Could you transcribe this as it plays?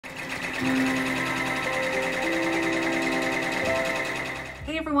Hey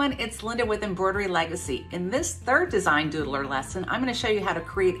everyone, it's Linda with Embroidery Legacy. In this third design doodler lesson, I'm going to show you how to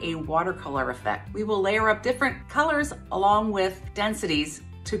create a watercolor effect. We will layer up different colors along with densities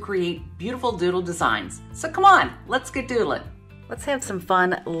to create beautiful doodle designs. So come on, let's get doodling. Let's have some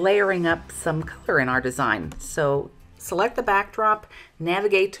fun layering up some color in our design. So select the backdrop,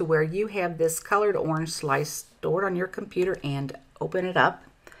 navigate to where you have this colored orange slice stored on your computer and open it up.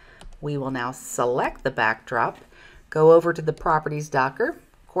 We will now select the backdrop, go over to the Properties Docker.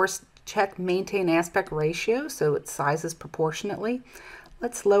 Of course, check Maintain Aspect Ratio so it sizes proportionately.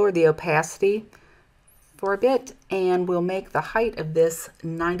 Let's lower the opacity for a bit, and we'll make the height of this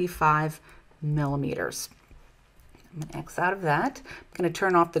 95 millimeters. I'm going to X out of that. I'm going to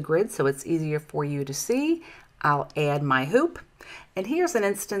turn off the grid so it's easier for you to see. I'll add my hoop. And here's an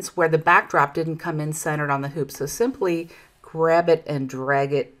instance where the backdrop didn't come in centered on the hoop, so simply grab it and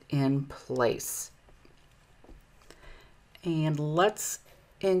drag it in place. And let's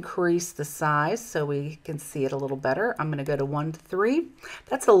increase the size so we can see it a little better. I'm going to go to 1 to 3.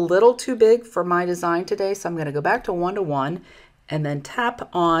 That's a little too big for my design today, so I'm going to go back to 1 to 1 and then tap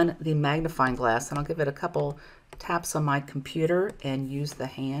on the magnifying glass, and I'll give it a couple taps on my computer and use the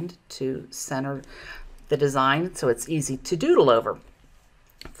hand to center the design so it's easy to doodle over.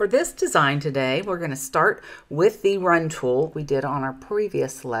 For this design today, we're going to start with the run tool we did on our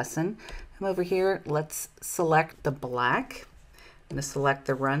previous lesson. Come over here, let's select the black. I'm going to select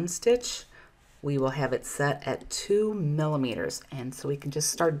the run stitch. We will have it set at 2 millimeters, and so we can just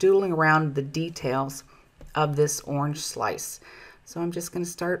start doodling around the details of this orange slice. So I'm just going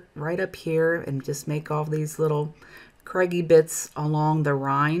to start right up here and just make all these little craggy bits along the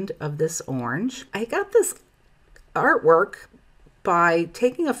rind of this orange. I got this artwork by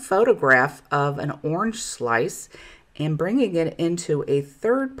taking a photograph of an orange slice and bringing it into a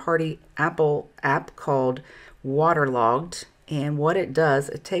third-party Apple app called Waterlogged. And what it does,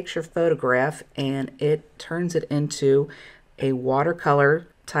 it takes your photograph and it turns it into a watercolor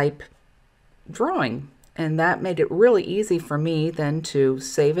type drawing. And that made it really easy for me then to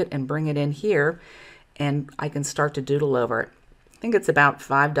save it and bring it in here, and I can start to doodle over it. I think it's about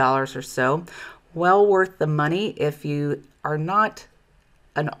 $5 or so. Well worth the money if you are not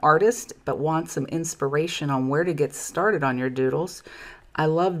an artist but want some inspiration on where to get started on your doodles. I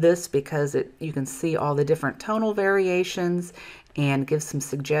love this because you can see all the different tonal variations and give some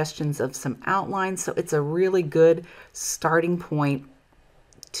suggestions of some outlines. So it's a really good starting point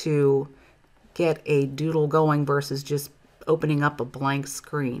to get a doodle going versus just opening up a blank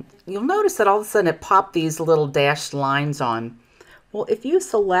screen. You'll notice that all of a sudden it popped these little dashed lines on. Well, if you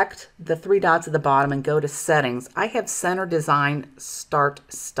select the 3 dots at the bottom and go to Settings, I have Center Design Start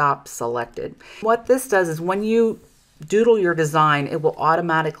Stop selected. What this does is when you doodle your design, it will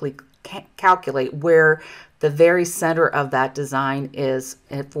automatically calculate where the very center of that design is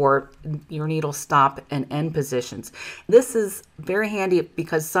for your needle stop and end positions. This is very handy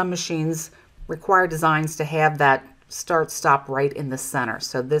because some machines require designs to have that start stop right in the center.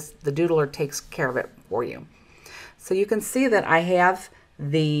 So the Doodler takes care of it for you. So you can see that I have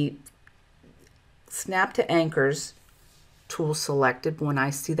the Snap to Anchors tool selected when I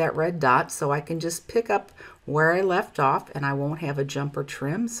see that red dot, so I can just pick up where I left off and I won't have a jump or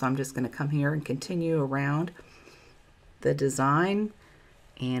trim. So I'm just going to come here and continue around the design,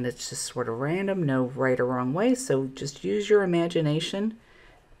 and it's just sort of random, no right or wrong way. So just use your imagination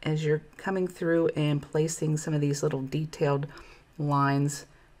as you're coming through and placing some of these little detailed lines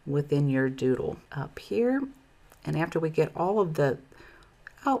within your doodle up here. And after we get all of the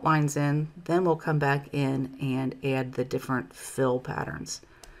outlines in, then we'll come back in and add the different fill patterns.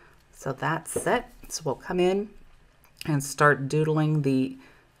 So that's set. So we'll come in and start doodling the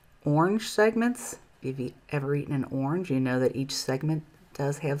orange segments. If you've ever eaten an orange, you know that each segment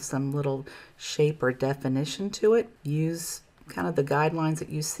does have some little shape or definition to it. Use kind of the guidelines that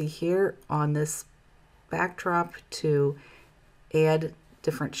you see here on this backdrop to add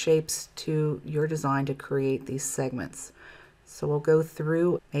different shapes to your design to create these segments. So we'll go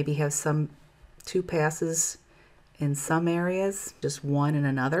through, maybe have some 2 passes in some areas, just 1 in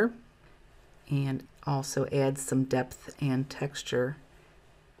another, and also add some depth and texture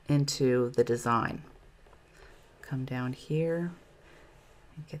into the design. Come down here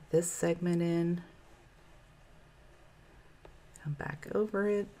and get this segment in, come back over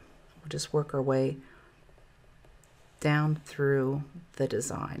it. We'll just work our way down through the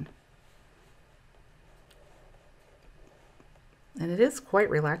design. And it is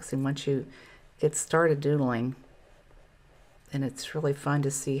quite relaxing once you get started doodling, and it's really fun to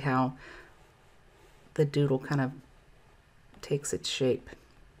see how the doodle kind of takes its shape.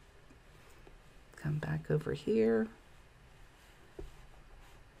 Come back over here.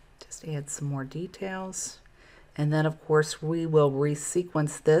 Just add some more details. And then of course we will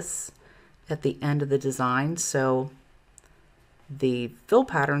resequence this at the end of the design. So the fill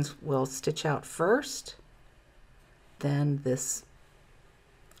patterns will stitch out first, then this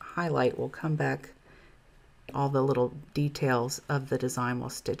highlight will come back. All the little details of the design will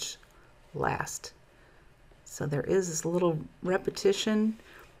stitch last. So there is this little repetition,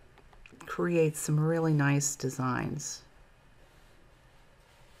 creates some really nice designs.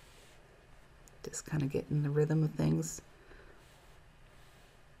 Just kind of getting the rhythm of things.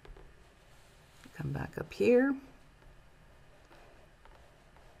 Come back up here.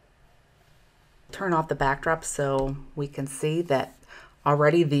 Turn off the backdrop so we can see that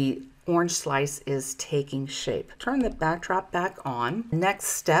already the orange slice is taking shape. Turn the backdrop back on. Next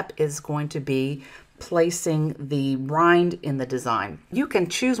step is going to be placing the rind in the design. You can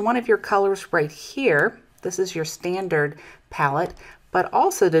choose one of your colors right here. This is your standard palette, but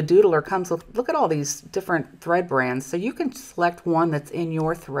also the Doodler comes with, look at all these different thread brands. So you can select one that's in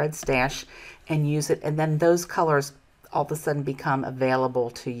your thread stash and use it, and then those colors all of a sudden become available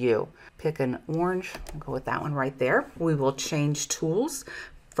to you. Pick an orange, we'll go with that one right there. We will change tools.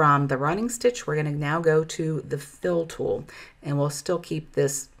 From the running stitch, we're going to now go to the fill tool, and we'll still keep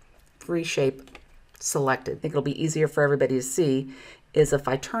this free shape selected. I think it'll be easier for everybody to see is if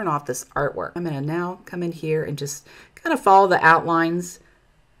I turn off this artwork. I'm going to now come in here and just kind of follow the outlines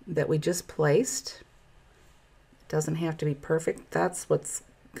that we just placed. It doesn't have to be perfect. That's what's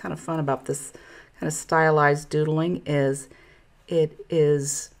kind of fun about this kind of stylized doodling, is it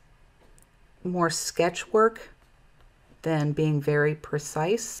is more sketch work than being very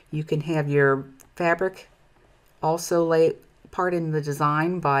precise. You can have your fabric also lay part in the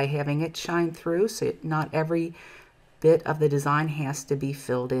design by having it shine through, so not every bit of the design has to be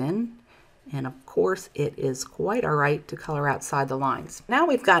filled in. And of course it is quite all right to color outside the lines. Now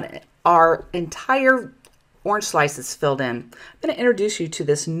we've got our entire orange slices filled in. I'm going to introduce you to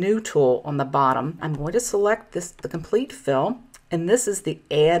this new tool on the bottom. I'm going to select the complete fill, and this is the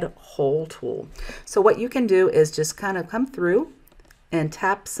add hole tool. So what you can do is just kind of come through and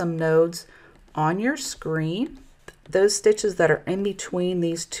tap some nodes on your screen. Those stitches that are in between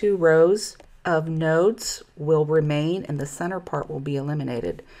these two rows of nodes will remain, and the center part will be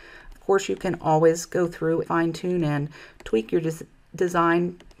eliminated. Of course, you can always go through, fine tune and tweak your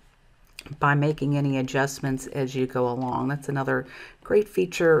design by making any adjustments as you go along. That's another great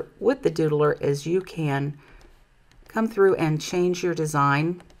feature with the Doodler, is you can come through and change your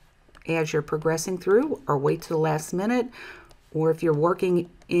design as you're progressing through, or wait till the last minute, or if you're working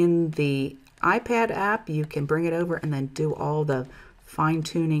in the iPad app, you can bring it over and then do all the fine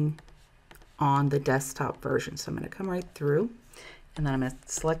tuning on the desktop version. So I'm going to come right through, and then I'm going to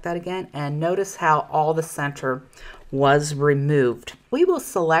select that again, and notice how all the center was removed. We will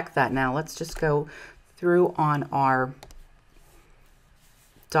select that now. Let's just go through on our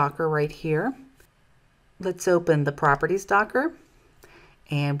Docker right here. Let's open the Properties Docker,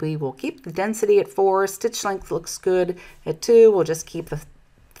 and we will keep the density at 4. Stitch length looks good at 2. We'll just keep the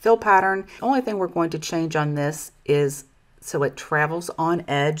fill pattern. The only thing we're going to change on this is so it travels on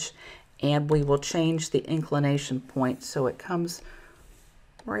edge, and we will change the inclination point so it comes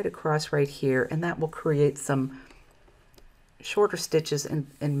right across right here, and that will create some shorter stitches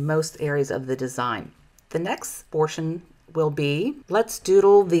in most areas of the design. The next portion will be, let's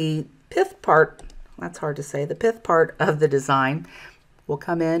doodle the pith part. That's hard to say. The pith part of the design. We'll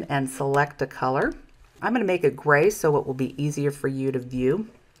come in and select a color. I'm going to make it gray so it will be easier for you to view.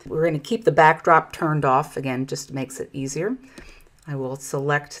 We're going to keep the backdrop turned off, again, just makes it easier. I will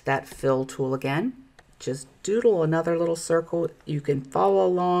select that fill tool again. Just doodle another little circle. You can follow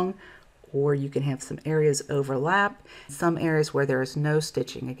along, or you can have some areas overlap, some areas where there is no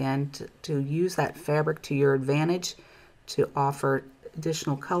stitching. Again, to use that fabric to your advantage to offer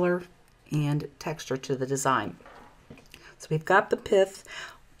additional color and texture to the design. So we've got the pith.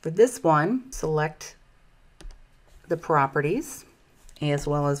 For this one, select the properties, as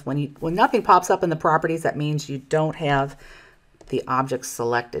well as when nothing pops up in the properties, that means you don't have the object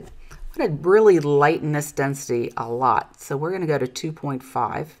selected. I'm going to really lighten this density a lot. So we're going to go to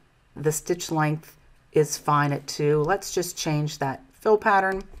 2.5. The stitch length is fine at 2. Let's just change that fill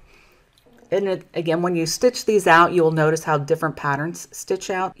pattern. And again, when you stitch these out, you'll notice how different patterns stitch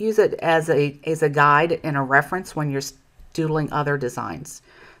out. Use it as a guide and a reference when you're doodling other designs.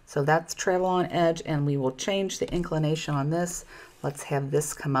 So that's travel on edge, and we will change the inclination on this. Let's have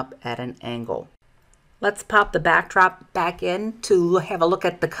this come up at an angle. Let's pop the backdrop back in to have a look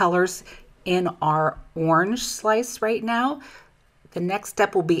at the colors in our orange slice right now. The next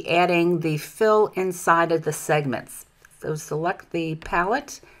step will be adding the fill inside of the segments. So select the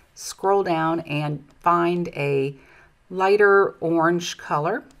palette, scroll down and find a lighter orange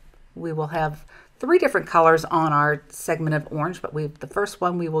color. We will have 3 different colors on our segment of orange, but the first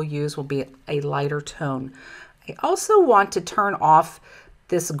one we will use will be a lighter tone. I also want to turn off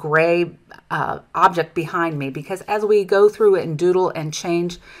this gray object behind me, because as we go through it and doodle and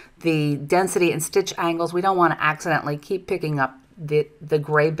change the density and stitch angles, we don't want to accidentally keep picking up the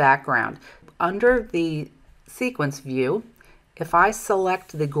gray background. Under the sequence view, if I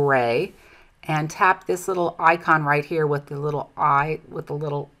select the gray and tap this little icon right here with the little eye with the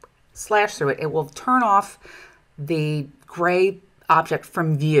little slash through it, it will turn off the gray object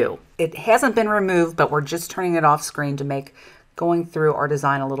from view. It hasn't been removed, but we're just turning it off screen to make going through our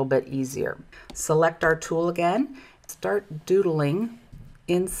design a little bit easier. Select our tool again, start doodling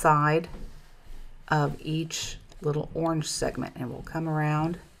inside of each little orange segment, and we'll come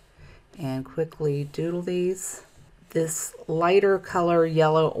around and quickly doodle these. This lighter color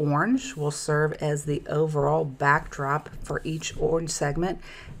yellow orange will serve as the overall backdrop for each orange segment,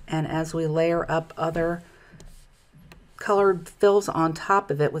 and as we layer up other colored fills on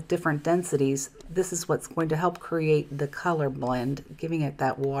top of it with different densities, this is what's going to help create the color blend, giving it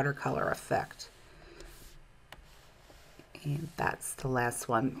that watercolor effect. And that's the last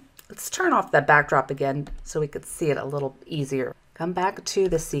one. Let's turn off that backdrop again so we could see it a little easier. Come back to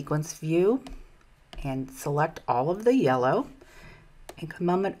the sequence view and select all of the yellow and come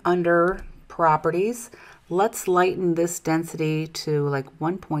on under properties. Let's lighten this density to like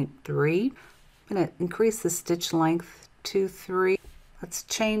 1.3. I'm going to increase the stitch length to 3. Let's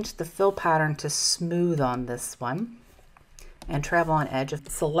change the fill pattern to smooth on this one and travel on edge.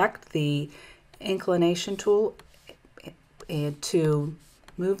 Select the inclination tool and to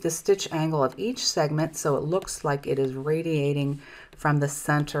move the stitch angle of each segment so it looks like it is radiating from the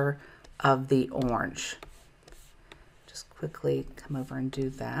center of the orange. Just quickly come over and do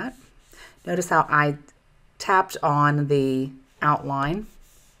that. Notice how I tapped on the outline,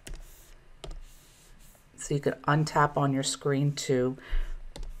 so you could untap on your screen to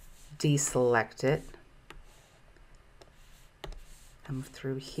deselect it. Come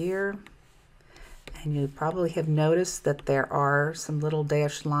through here, and you probably have noticed that there are some little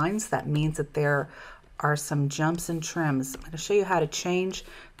dashed lines. That means that there are some jumps and trims. I'm going to show you how to change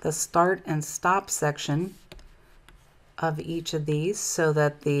the start and stop section of each of these so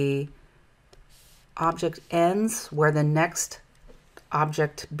that the object ends where the next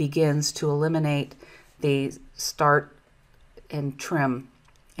object begins, to eliminate the start and trim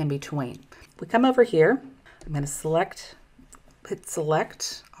in between. We come over here, I'm going to hit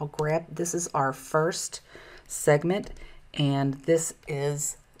select, I'll grab, this is our first segment, and this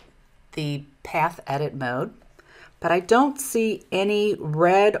is the path edit mode, but I don't see any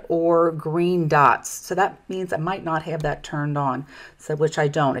red or green dots, so that means I might not have that turned on, so which I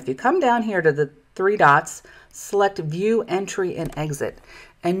don't. If you come down here to the 3 dots, select view, entry, and exit,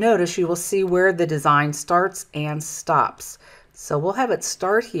 and notice you will see where the design starts and stops. So we'll have it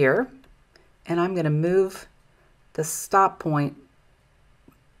start here, and I'm going to move the stop point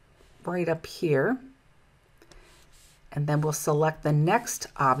right up here, and then we'll select the next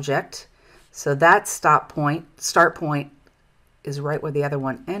object. So that start point is right where the other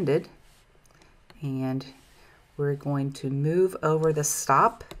one ended, and we're going to move over the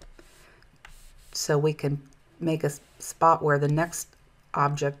stop so we can make a spot where the next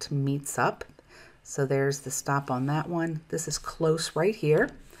object meets up. So there's the stop on that one. This is close right here,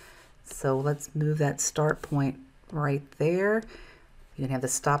 so let's move that start point right there. You can have the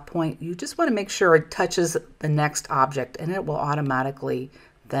stop point. You just want to make sure it touches the next object, and it will automatically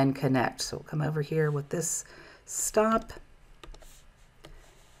then connect. So we'll come over here with this stop,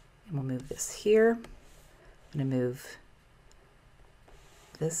 and we'll move this here. I'm going to move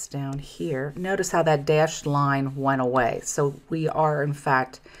this down here. Notice how that dashed line went away. So we are in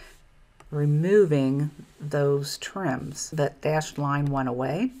fact removing those trims. That dashed line went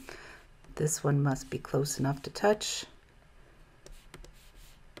away. This one must be close enough to touch.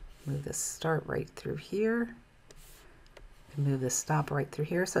 Move this start right through here. Move this stop right through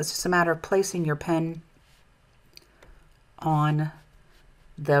here. So it's just a matter of placing your pen on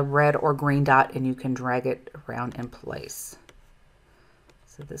the red or green dot, and you can drag it around in place.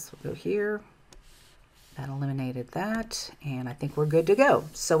 So this will go here. That eliminated that, and I think we're good to go.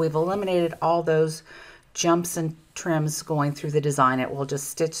 So we've eliminated all those jumps and trims going through the design. It will just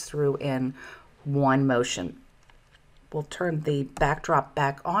stitch through in one motion. We'll turn the backdrop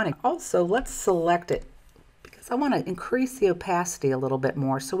back on, and also let's select it because I want to increase the opacity a little bit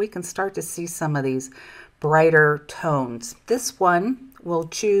more so we can start to see some of these brighter tones. This one will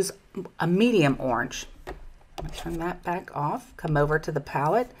choose a medium orange. I'm gonna turn that back off, come over to the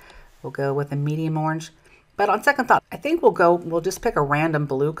palette. We'll go with a medium orange. But on second thought, I think we'll just pick a random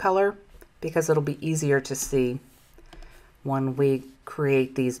blue color because it'll be easier to see when we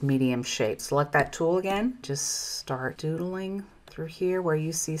create these medium shapes. Select that tool again, just start doodling through here where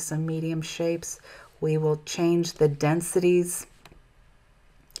you see some medium shapes. We will change the densities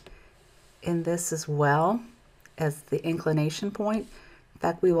in this as well as the inclination point. In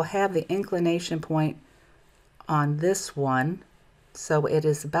fact, we will have the inclination point on this one, so it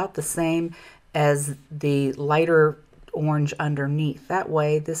is about the same as the lighter orange underneath. That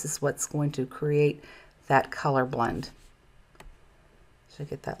way, this is what's going to create that color blend. So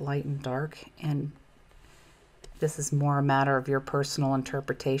get that light and dark, and this is more a matter of your personal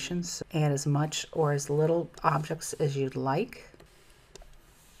interpretation. So add as much or as little objects as you'd like.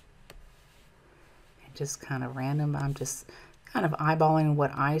 And just kind of random, I'm just kind of eyeballing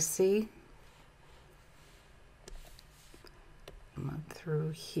what I see.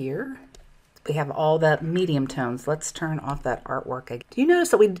 Through here. We have all the medium tones. Let's turn off that artwork again. Do you notice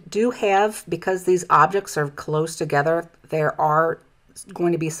that we do have, because these objects are close together, there are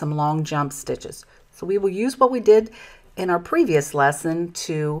going to be some long jump stitches. So we will use what we did in our previous lesson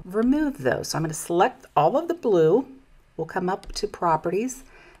to remove those. So I'm going to select all of the blue. We'll come up to Properties,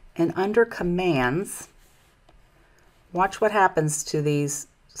 and under Commands, watch what happens to these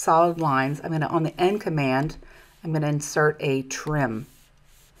solid lines. I'm going to, on the End command, I'm going to insert a trim.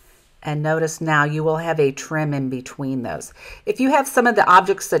 And notice now you will have a trim in between those. If you have some of the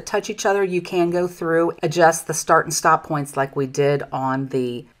objects that touch each other, you can go through, adjust the start and stop points like we did on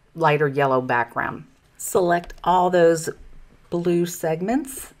the lighter yellow background. Select all those blue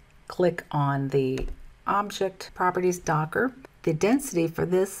segments. Click on the Object Properties Docker. The density for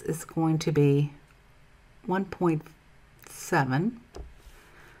this is going to be 1.7.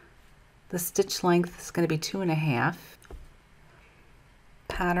 The stitch length is going to be 2.5.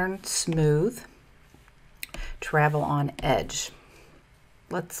 Pattern smooth. Travel on edge.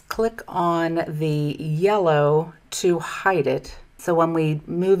 Let's click on the yellow to hide it. So when we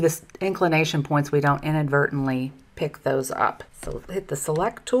move this inclination points, we don't inadvertently pick those up. So hit the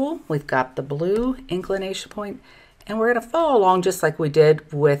select tool. We've got the blue inclination point, and we're going to follow along just like we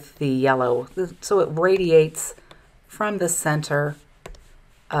did with the yellow. So it radiates from the center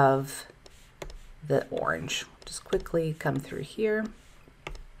of the orange. Just quickly come through here.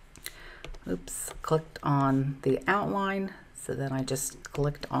 Oops, clicked on the outline, so then I just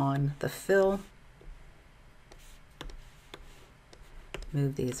clicked on the fill.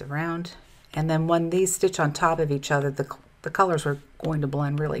 Move these around, and then when these stitch on top of each other, the colors are going to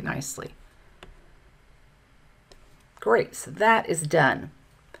blend really nicely. Great, so that is done.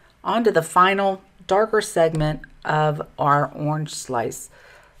 On to the final darker segment of our orange slice.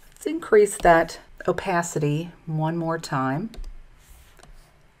 Let's increase that opacity one more time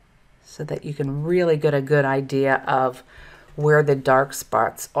so that you can really get a good idea of where the dark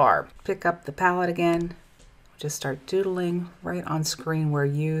spots are. Pick up the palette again, just start doodling right on screen where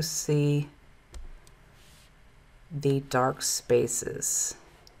you see the dark spaces.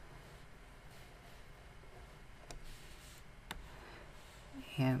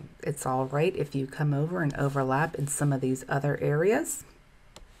 And it's all right if you come over and overlap in some of these other areas.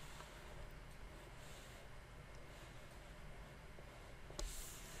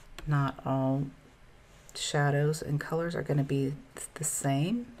 Not all shadows and colors are going to be the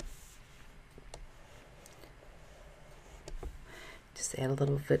same. Just add a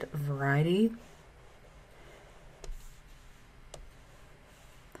little bit of variety.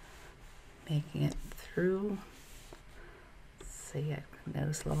 Making it through. See, I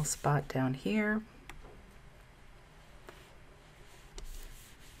notice a little spot down here.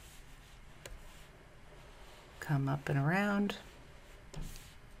 Come up and around.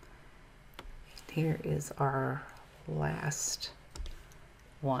 Here is our last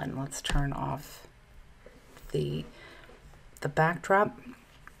one. Let's turn off the backdrop.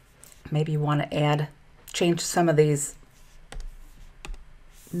 Maybe you want to change some of these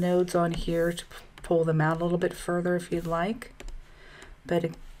nodes on here to pull them out a little bit further if you'd like.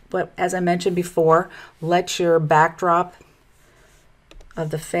 But as I mentioned before, let your backdrop of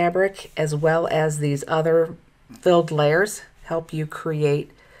the fabric as well as these other filled layers help you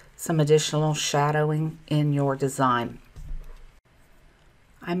create some additional shadowing in your design.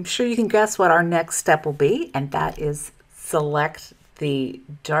 I'm sure you can guess what our next step will be, and that is select the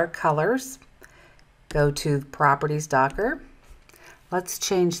dark colors, go to Properties Docker. Let's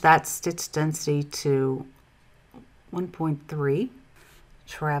change that stitch density to 1.3,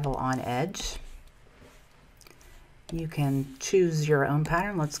 travel on edge. You can choose your own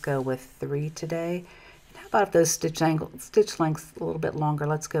pattern. Let's go with 3 today. And how about if those stitch lengths a little bit longer?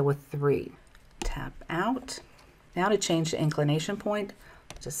 Let's go with 3. Tap out. Now to change the inclination point,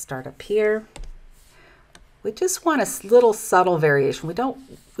 just start up here. We just want a little subtle variation.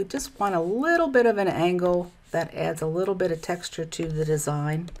 We just want a little bit of an angle that adds a little bit of texture to the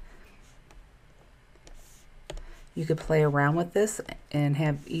design. You could play around with this and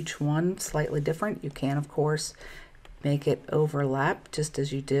have each one slightly different. You can, of course, make it overlap just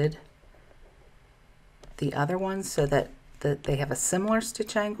as you did the other ones so that they have a similar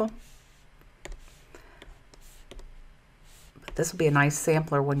stitch angle. But this will be a nice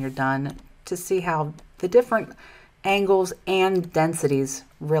sampler when you're done to see how the different angles and densities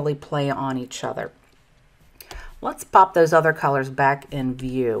really play on each other. Let's pop those other colors back in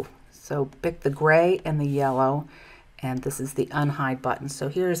view. So pick the gray and the yellow, and this is the unhide button. So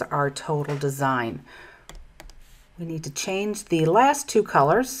here's our total design. We need to change the last 2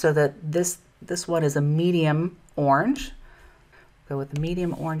 colors so that this one is a medium orange. Go with the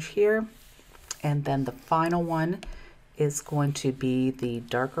medium orange here, and then the final one is going to be the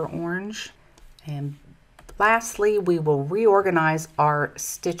darker orange. And lastly, we will reorganize our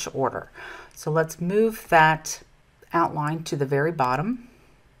stitch order. So let's move that outline to the very bottom.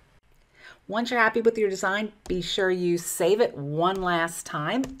 Once you're happy with your design, be sure you save it one last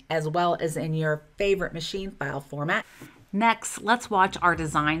time, as well as in your favorite machine file format. Next, let's watch our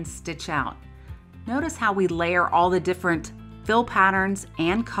design stitch out. Notice how we layer all the different fill patterns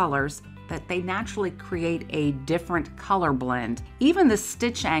and colors that they naturally create a different color blend. Even the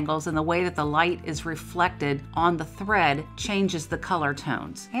stitch angles and the way that the light is reflected on the thread changes the color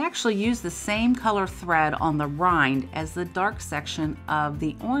tones. I actually use the same color thread on the rind as the dark section of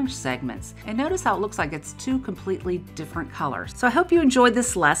the orange segments. And notice how it looks like it's 2 completely different colors. So I hope you enjoyed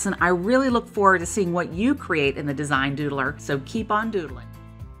this lesson. I really look forward to seeing what you create in the Design Doodler, so keep on doodling.